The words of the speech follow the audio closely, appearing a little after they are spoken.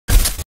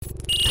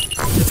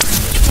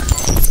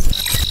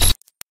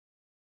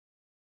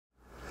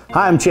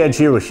Hi, I'm Chad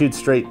Shearer with Shoot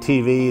Straight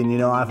TV, and you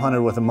know I've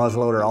hunted with a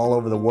muzzleloader all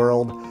over the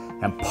world,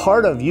 and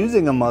part of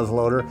using a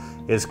muzzleloader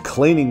is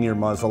cleaning your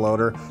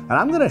muzzleloader, and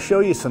I'm going to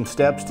show you some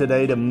steps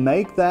today to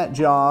make that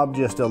job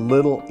just a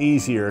little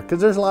easier,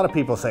 because there's a lot of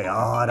people say,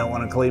 oh, I don't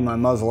want to clean my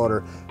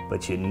muzzleloader,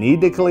 but you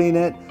need to clean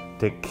it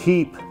to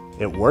keep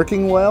it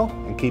working well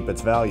and keep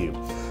its value.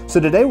 So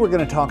today we're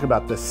going to talk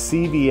about the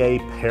CVA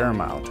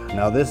Paramount.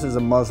 Now this is a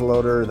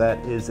muzzleloader that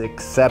is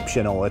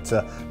exceptional. It's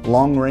a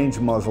long-range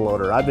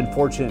muzzleloader. I've been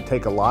fortunate to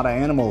take a lot of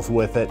animals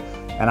with it,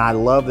 and I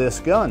love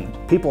this gun.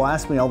 People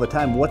ask me all the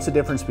time, what's the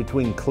difference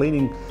between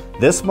cleaning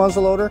this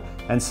muzzleloader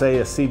and say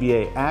a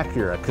CVA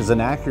Accura, because an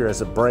Accura is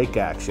a break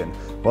action.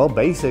 Well,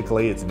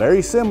 basically it's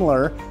very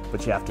similar,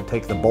 but you have to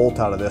take the bolt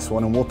out of this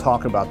one, and we'll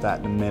talk about that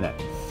in a minute.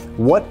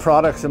 What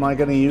products am I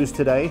going to use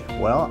today?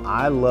 Well,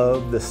 I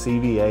love the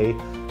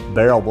CVA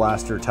barrel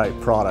blaster type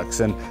products,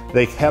 and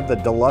they have the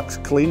deluxe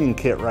cleaning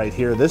kit right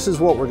here. This is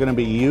what we're going to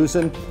be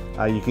using.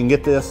 You can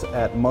get this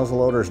at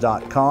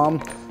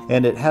muzzleloaders.com,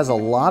 and it has a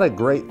lot of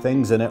great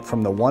things in it,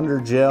 from the Wonder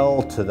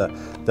Gel to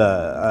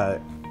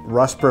the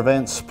rust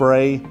prevent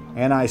spray,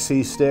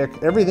 anti-seize stick,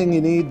 everything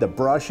you need, the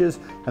brushes,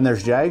 and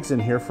there's jags in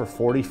here for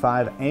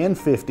 45 and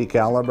 50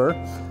 caliber,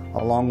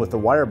 along with the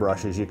wire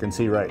brushes. You can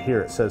see right here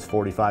it says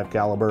 45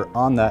 caliber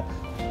on that,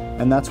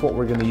 and that's what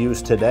we're going to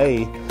use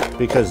today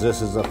because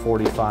this is a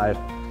 45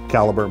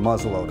 caliber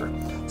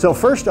muzzleloader. So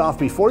first off,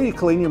 before you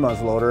clean your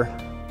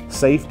muzzleloader,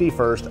 safety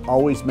first,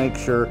 always make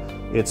sure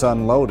it's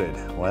unloaded.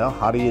 Well,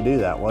 how do you do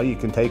that? Well, you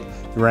can take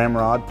the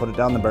ramrod, put it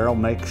down the barrel,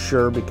 make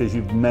sure, because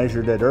you've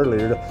measured it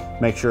earlier, to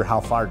make sure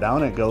how far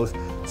down it goes.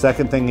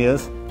 Second thing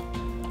is,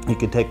 you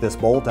can take this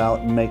bolt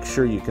out and make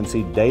sure you can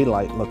see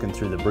daylight looking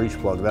through the breech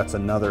plug. That's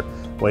another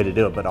way to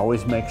do it, but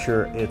always make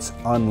sure it's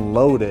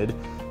unloaded.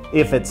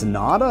 If it's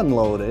not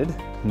unloaded,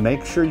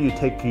 make sure you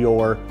take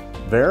your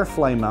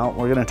Veriflame out.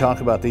 We're going to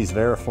talk about these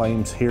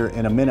Veriflames here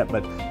in a minute,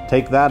 but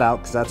take that out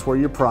because that's where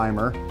your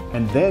primer,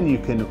 and then you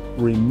can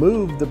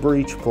remove the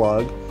breech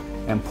plug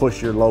and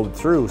push your load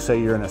through.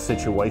 Say you're in a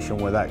situation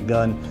where that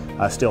gun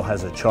still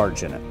has a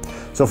charge in it.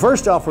 So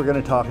first off, we're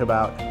going to talk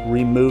about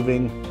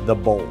removing the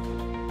bolt.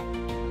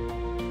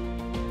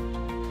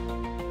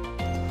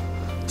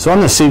 So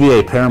on the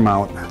CVA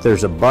Paramount,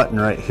 there's a button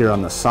right here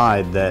on the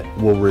side that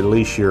will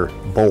release your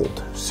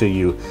bolt. So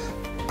you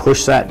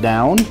push that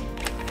down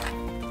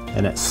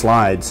and it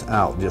slides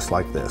out just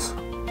like this.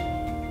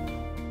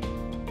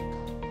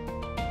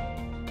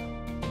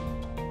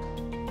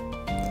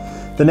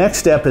 The next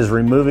step is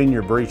removing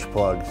your breech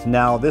plug.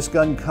 Now this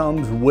gun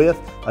comes with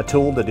a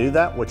tool to do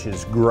that, which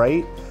is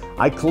great.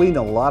 I clean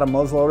a lot of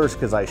muzzleloaders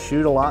because I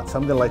shoot a lot, so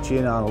I'm going to let you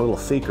in on a little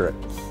secret.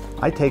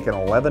 I take an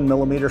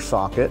 11mm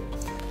socket,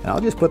 and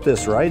I'll just put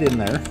this right in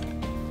there,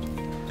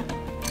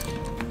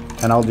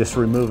 and I'll just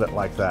remove it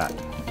like that.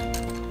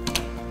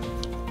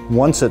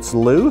 Once it's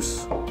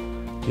loose,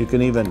 you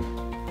can even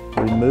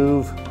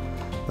remove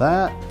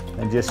that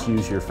and just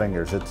use your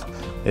fingers.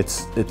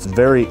 It's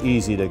very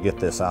easy to get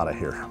this out of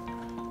here.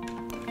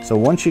 So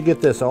once you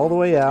get this all the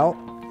way out,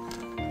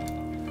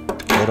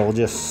 it'll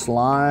just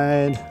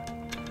slide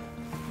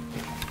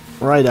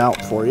right out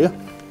for you.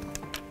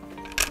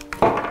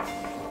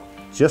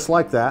 Just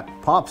like that,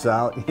 pops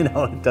out. You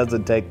know, it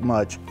doesn't take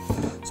much.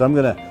 So I'm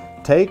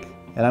gonna take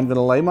and I'm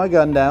gonna lay my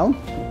gun down,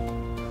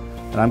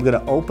 and I'm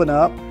gonna open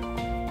up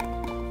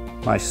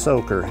my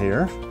soaker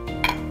here,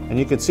 and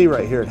you can see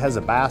right here it has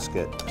a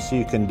basket, so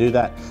you can do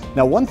that.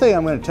 Now one thing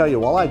I'm going to tell you,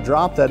 while I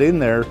drop that in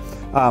there,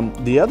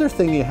 the other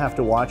thing you have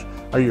to watch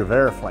are your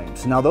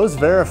Veriflames. Now those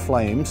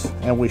Veriflames,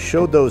 and we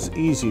showed those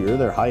easier,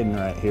 they're hiding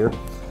right here,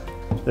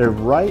 they're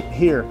right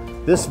here.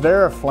 This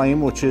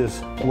Veriflame, which is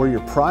where your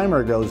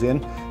primer goes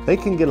in, they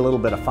can get a little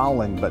bit of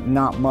fouling, but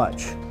not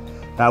much.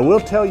 Now I will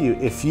tell you,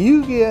 if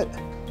you get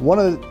one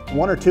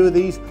or two of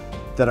these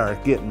that are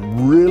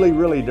getting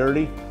really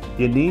dirty,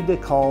 you need to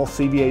call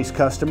CVA's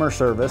customer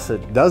service.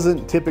 It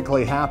doesn't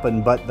typically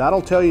happen, but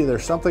that'll tell you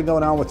there's something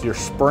going on with your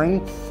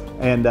spring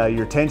and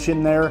your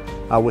tension there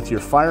with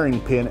your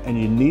firing pin,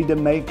 and you need to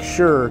make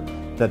sure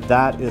that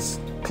that is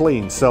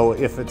clean. So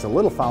if it's a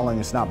little fouling,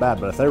 it's not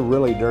bad, but if they're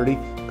really dirty,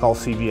 call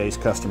CVA's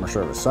customer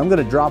service. So I'm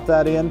going to drop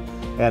that in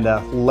and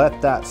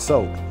let that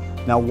soak.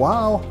 Now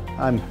while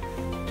I'm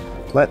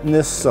letting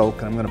this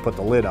soak, I'm going to put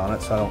the lid on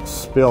it so I don't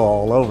spill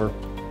all over.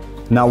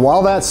 Now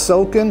while that's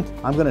soaking,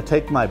 I'm going to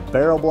take my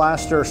barrel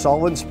blaster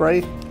solvent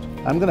spray.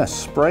 I'm going to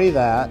spray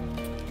that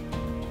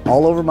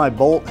all over my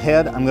bolt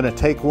head. I'm going to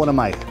take one of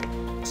my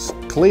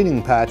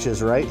cleaning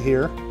patches right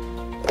here,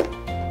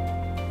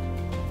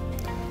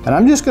 and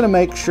I'm just going to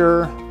make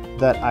sure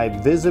that I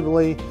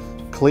visibly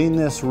clean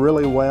this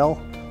really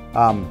well.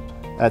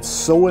 That's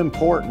so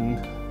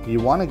important.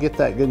 You want to get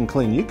that good and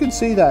clean. You can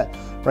see that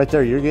right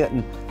there. You're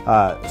getting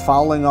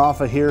fouling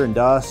off of here and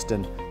dust,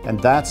 and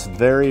that's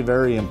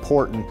very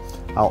important.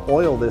 I'll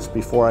oil this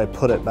before I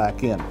put it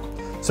back in.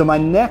 So my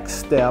next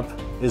step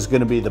is going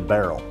to be the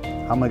barrel.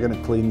 How am I going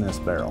to clean this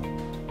barrel?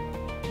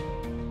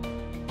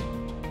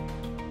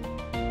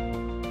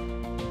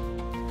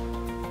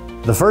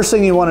 The first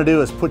thing you want to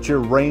do is put your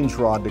range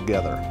rod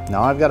together.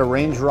 Now I've got a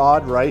range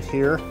rod right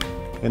here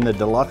in the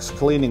deluxe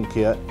cleaning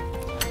kit.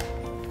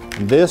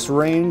 This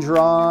range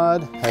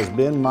rod has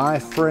been my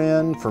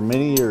friend for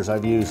many years.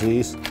 I've used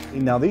these.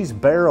 Now these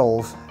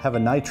barrels have a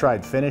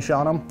nitride finish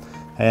on them,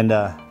 and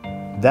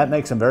that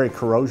makes them very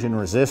corrosion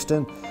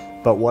resistant.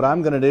 But what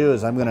I'm going to do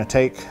is I'm going to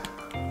take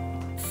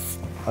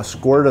a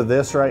squirt of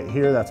this right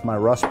here. That's my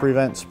rust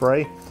prevent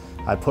spray.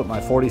 I put my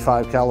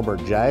 45 caliber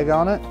Jag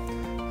on it,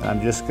 and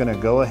I'm just going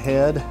to go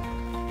ahead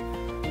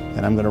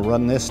and I'm going to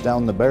run this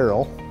down the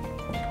barrel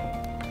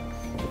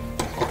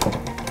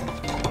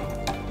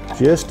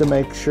just to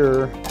make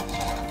sure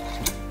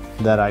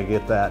that I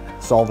get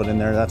that solvent in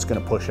there. That's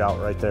going to push out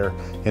right there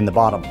in the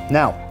bottom.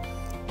 Now,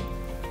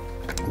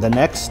 the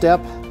next step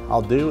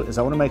I'll do is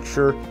I want to make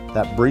sure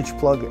that breech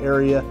plug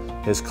area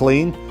is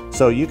clean.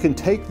 So you can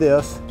take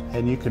this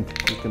and you can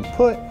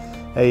put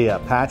a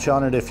patch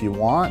on it if you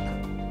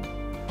want,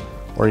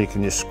 or you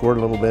can just squirt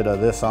a little bit of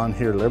this on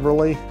here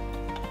liberally,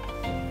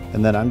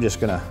 and then I'm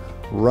just going to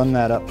run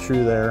that up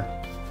through there.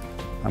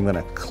 I'm going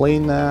to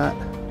clean that.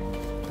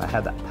 I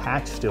have that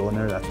patch still in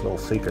there. That's a little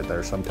secret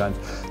there sometimes.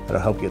 That'll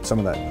help get some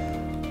of that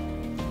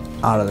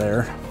out of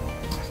there.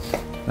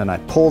 Then I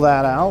pull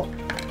that out.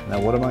 Now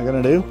what am I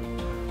going to do?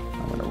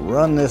 I'm going to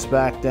run this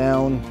back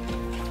down.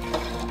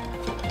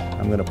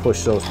 I'm going to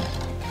push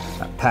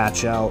that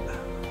patch out.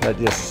 That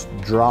just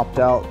dropped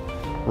out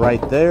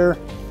right there,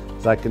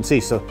 as I can see.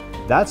 So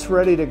that's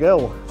ready to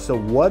go. So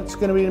what's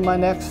going to be my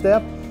next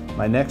step?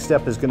 My next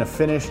step is going to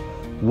finish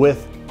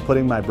with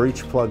putting my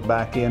breech plug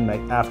back in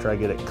after I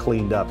get it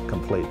cleaned up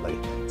completely.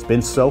 It's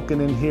been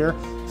soaking in here,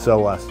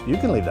 so you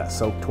can leave that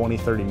soak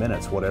 20-30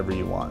 minutes, whatever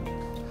you want.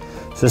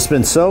 So it's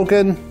been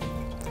soaking.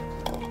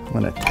 I'm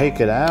going to take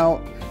it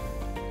out.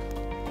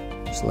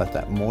 Just let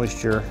that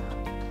moisture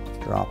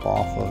drop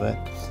off of it.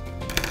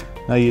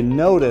 Now you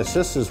notice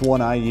this is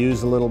one I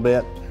use a little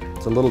bit.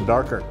 It's a little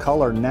darker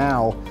color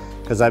now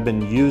because I've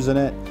been using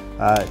it.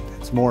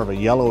 It's more of a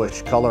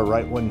yellowish color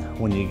right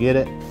when you get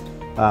it.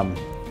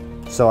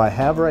 So I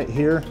have right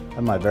here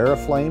on my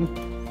Veriflame.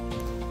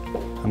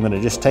 I'm going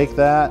to just take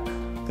that,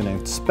 I'm going to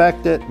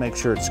inspect it, make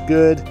sure it's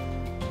good.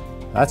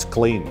 That's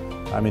clean.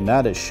 I mean,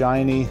 that is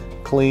shiny,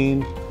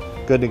 clean,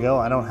 good to go.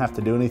 I don't have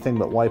to do anything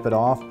but wipe it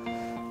off.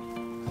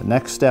 The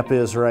next step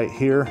is right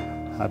here.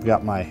 I've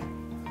got my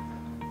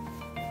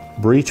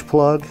breech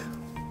plug,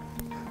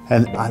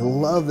 and I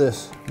love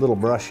this little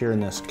brush here in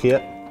this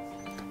kit.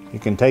 You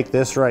can take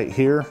this right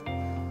here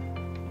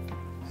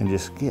and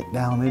just get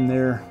down in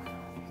there,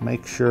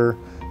 make sure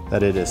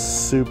that it is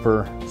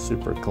super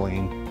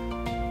clean.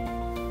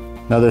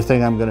 Another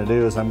thing I'm going to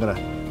do is I'm going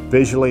to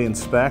visually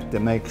inspect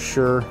and make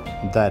sure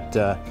that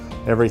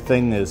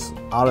everything is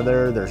out of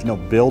there. There's no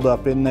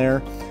buildup in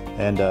there,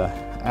 and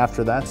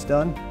after that's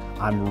done,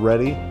 I'm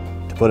ready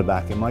to put it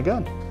back in my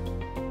gun.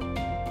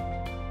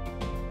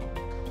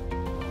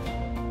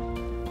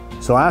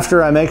 So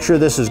after I make sure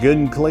this is good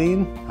and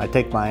clean, I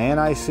take my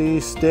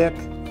anti-seize stick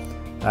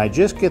and I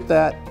just get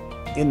that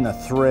in the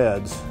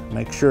threads,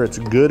 make sure it's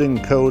good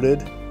and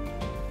coated.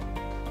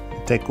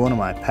 Take one of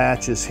my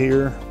patches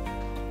here,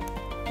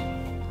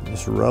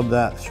 just rub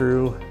that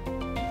through,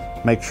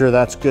 make sure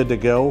that's good to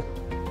go.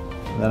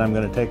 And then I'm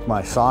going to take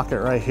my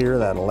socket right here,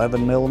 that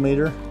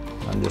 11mm.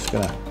 I'm just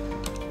going to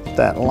get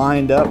that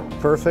lined up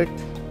perfect.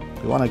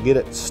 You want to get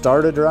it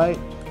started right.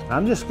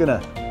 I'm just going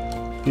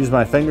to use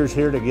my fingers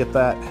here to get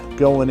that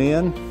going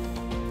in.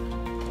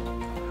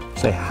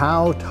 Say,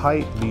 how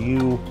tight do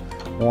you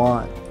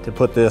want to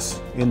put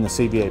this in the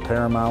CVA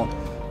Paramount?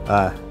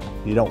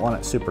 You don't want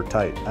it super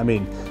tight. I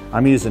mean,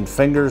 I'm using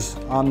fingers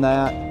on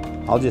that.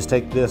 I'll just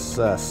take this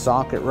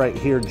socket right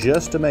here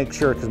just to make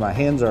sure, because my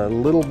hands are a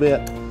little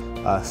bit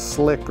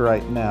slick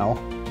right now.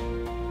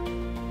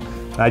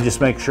 I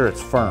just make sure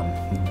it's firm.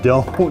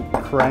 Don't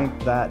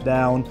crank that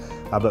down,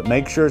 but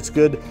make sure it's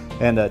good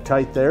and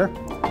tight there.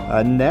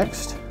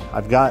 Next,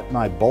 I've got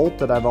my bolt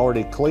that I've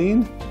already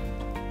cleaned.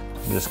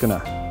 I'm just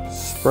gonna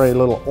spray a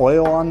little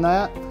oil on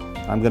that.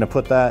 I'm gonna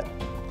put that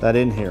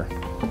in here.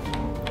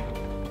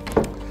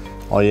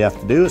 All you have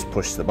to do is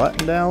push the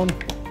button down.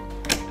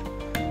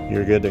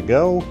 You're good to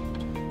go.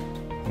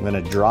 I'm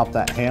gonna drop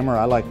that hammer.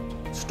 I like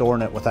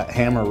storing it with that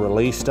hammer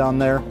released on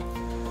there.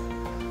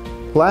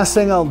 Last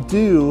thing I'll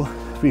do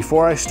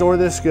before I store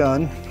this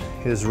gun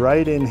is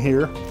right in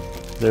here,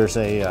 there's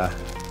a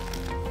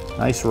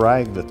nice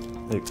rag that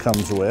it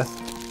comes with.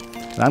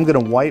 And I'm gonna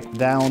wipe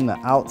down the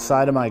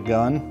outside of my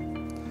gun.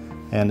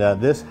 And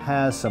this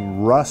has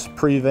some rust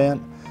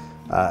prevent,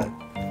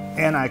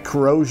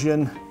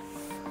 anti-corrosion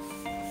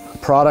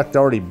product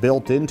already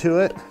built into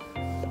it.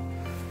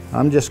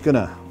 I'm just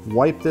gonna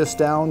wipe this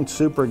down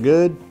super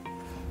good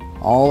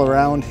all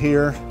around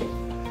here,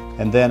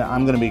 and then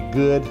I'm gonna be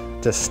good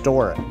to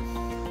store it.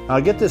 Now,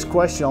 I get this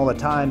question all the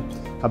time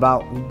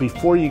about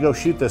before you go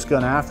shoot this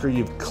gun, after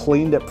you've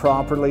cleaned it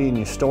properly and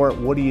you store it,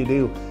 what do you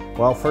do?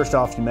 Well, first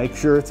off, you make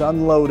sure it's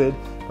unloaded,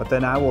 but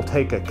then I will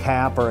take a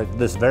cap or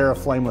this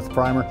Veriflame with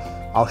primer.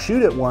 I'll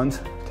shoot it once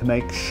to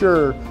make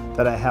sure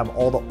that I have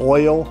all the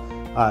oil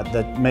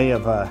that may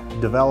have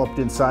developed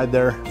inside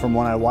there from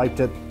when I wiped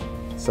it.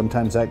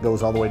 Sometimes that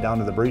goes all the way down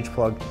to the breech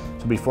plug.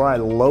 So before I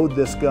load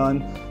this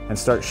gun and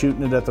start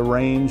shooting it at the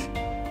range,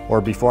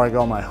 or before I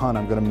go on my hunt,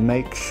 I'm gonna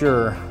make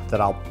sure that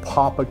I'll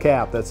pop a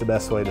cap. That's the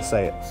best way to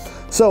say it.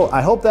 So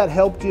I hope that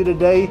helped you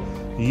today.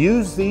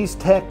 Use these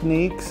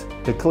techniques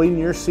to clean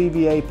your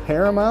CVA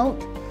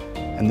Paramount,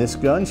 and this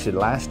gun should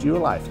last you a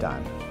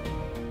lifetime.